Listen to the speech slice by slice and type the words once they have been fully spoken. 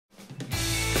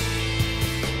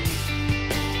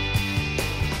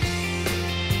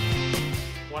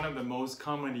most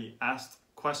commonly asked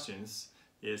questions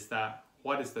is that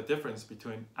what is the difference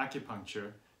between acupuncture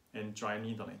and dry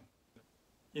needling?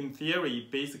 In theory,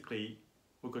 basically,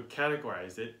 we could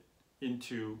categorize it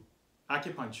into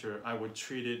acupuncture. I would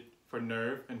treat it for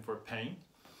nerve and for pain.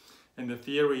 And the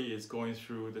theory is going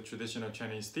through the traditional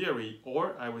Chinese theory,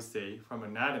 or I would say from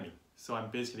anatomy. So I'm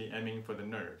basically aiming for the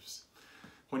nerves.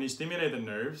 When you stimulate the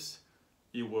nerves,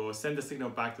 it will send the signal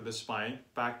back to the spine,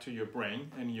 back to your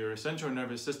brain, and your central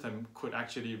nervous system could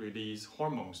actually release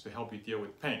hormones to help you deal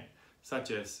with pain,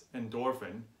 such as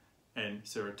endorphin and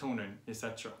serotonin,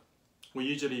 etc. We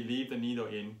usually leave the needle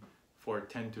in for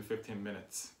 10 to 15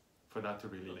 minutes for that to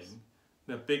release.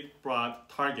 The big, broad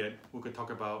target we could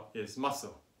talk about is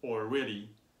muscle, or really,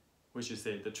 we should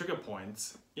say the trigger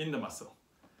points in the muscle.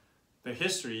 The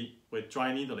history with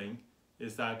dry needling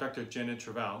is that Dr. Janet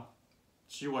Travell,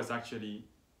 she was actually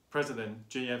President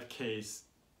JFK's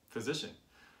physician.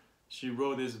 She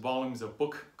wrote these volumes of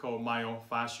book called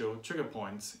Myofascial Trigger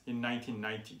Points in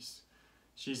 1990s.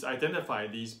 She's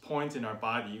identified these points in our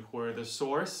body where the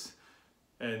source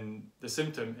and the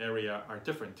symptom area are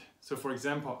different. So for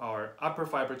example, our upper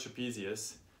fiber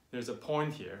trapezius, there's a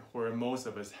point here where most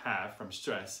of us have from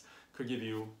stress, could give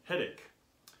you headache.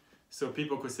 So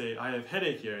people could say, I have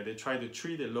headache here. They try to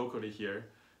treat it locally here,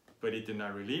 but it did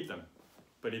not relieve them.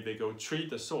 But if they go treat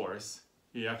the source,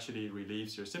 it actually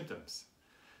relieves your symptoms.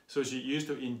 So she used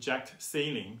to inject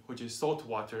saline, which is salt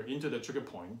water, into the trigger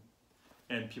point,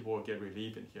 and people will get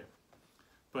relief in here.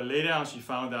 But later on, she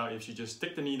found out if she just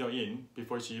stick the needle in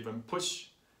before she even push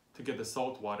to get the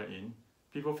salt water in,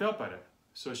 people felt better.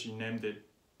 So she named it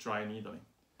dry needling.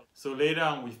 So later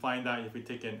on, we find out if we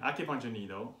take an acupuncture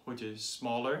needle, which is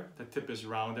smaller, the tip is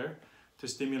rounder, to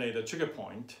stimulate the trigger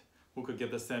point, we could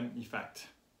get the same effect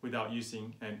without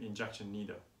using an injection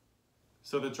needle.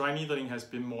 So the dry needling has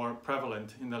been more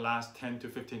prevalent in the last 10 to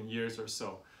 15 years or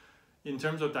so. In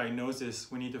terms of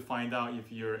diagnosis, we need to find out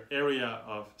if your area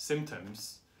of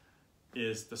symptoms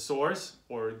is the source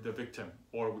or the victim,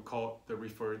 or we call the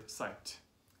referred site.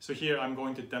 So here I'm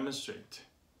going to demonstrate.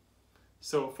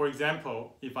 So for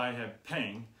example, if I have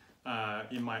pain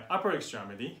in my upper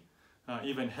extremity,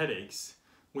 even headaches,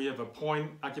 we have a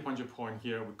point, acupuncture point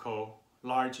here we call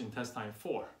large intestine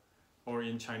 4, or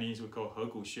in Chinese we call 合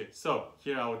谷穴. So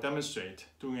here I will demonstrate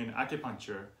doing an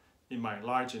acupuncture in my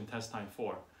large intestine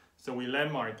 4. So we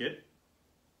landmark it,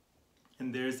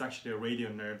 and there's actually a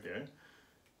radial nerve there.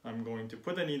 I'm going to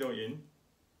put the needle in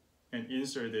and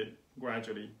insert it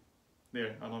gradually.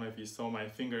 There, I don't know if you saw my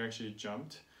finger actually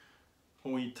jumped.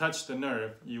 When we touch the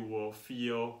nerve, you will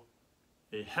feel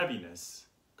a heaviness,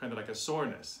 kind of like a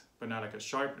soreness, but not like a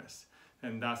sharpness.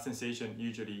 And that sensation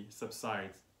usually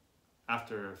subsides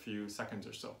after a few seconds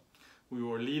or so. We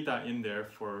will leave that in there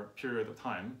for a period of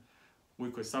time. We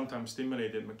could sometimes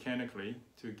stimulate it mechanically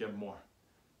to get more.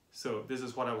 So this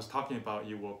is what I was talking about.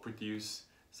 You will produce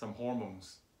some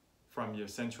hormones from your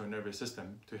central nervous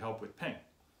system to help with pain.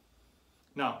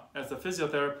 Now, as a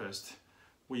physiotherapist,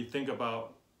 we think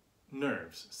about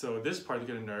nerves. So this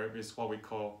particular nerve is what we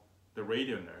call the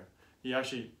radial nerve. You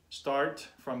actually start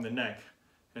from the neck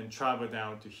and travel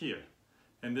down to here.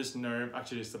 And this nerve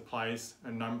actually supplies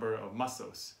a number of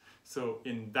muscles. So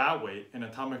in that way,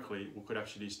 anatomically, we could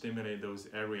actually stimulate those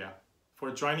areas. For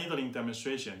dry needling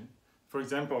demonstration, for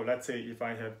example, let's say if I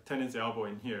have tennis elbow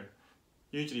in here,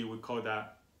 usually we call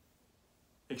that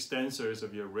extensors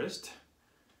of your wrist.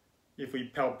 If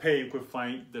we palpate, you could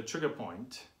find the trigger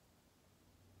point.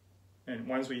 And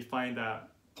once we find that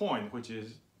point, which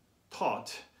is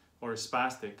taut or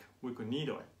spastic, we could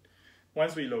needle it.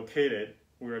 Once we locate it,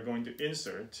 we are going to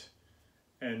insert,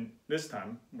 and this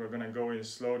time we're going to go in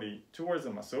slowly towards the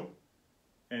muscle,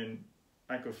 and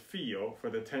I could feel for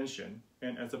the tension.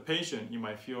 And as a patient, you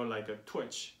might feel like a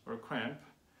twitch or cramp.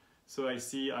 So I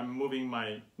see I'm moving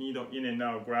my needle in and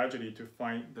out gradually to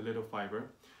find the little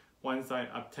fiber. Once I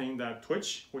obtain that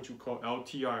twitch, which we call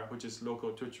LTR, which is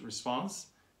local twitch response,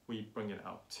 we bring it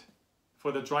out.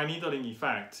 For the dry needling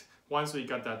effect, once we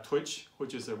got that twitch,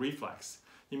 which is a reflex,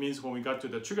 it means when we got to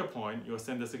the trigger point, you'll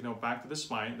send the signal back to the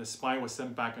spine will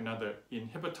send back another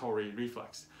inhibitory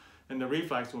reflex. And the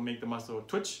reflex will make the muscle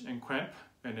twitch and cramp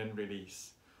and then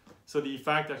release. So the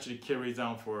effect actually carries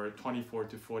on for 24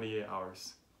 to 48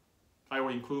 hours. I will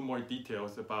include more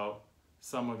details about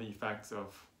some of the effects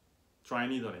of dry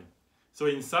needling. So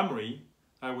in summary,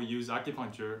 I will use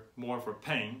acupuncture more for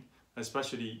pain,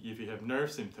 especially if you have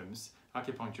nerve symptoms.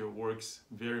 Acupuncture works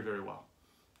very, very well.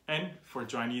 And for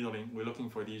dry needling, we're looking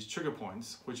for these trigger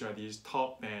points, which are these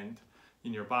taut band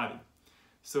in your body.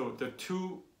 So the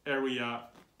two areas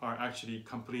are actually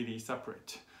completely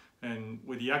separate. And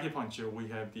with the acupuncture, we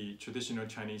have the traditional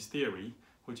Chinese theory,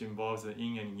 which involves the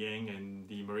yin and yang and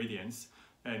the meridians.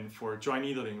 And for dry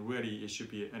needling, really it should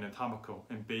be anatomical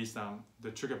and based on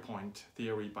the trigger point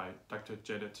theory by Dr.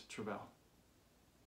 Janet Travell.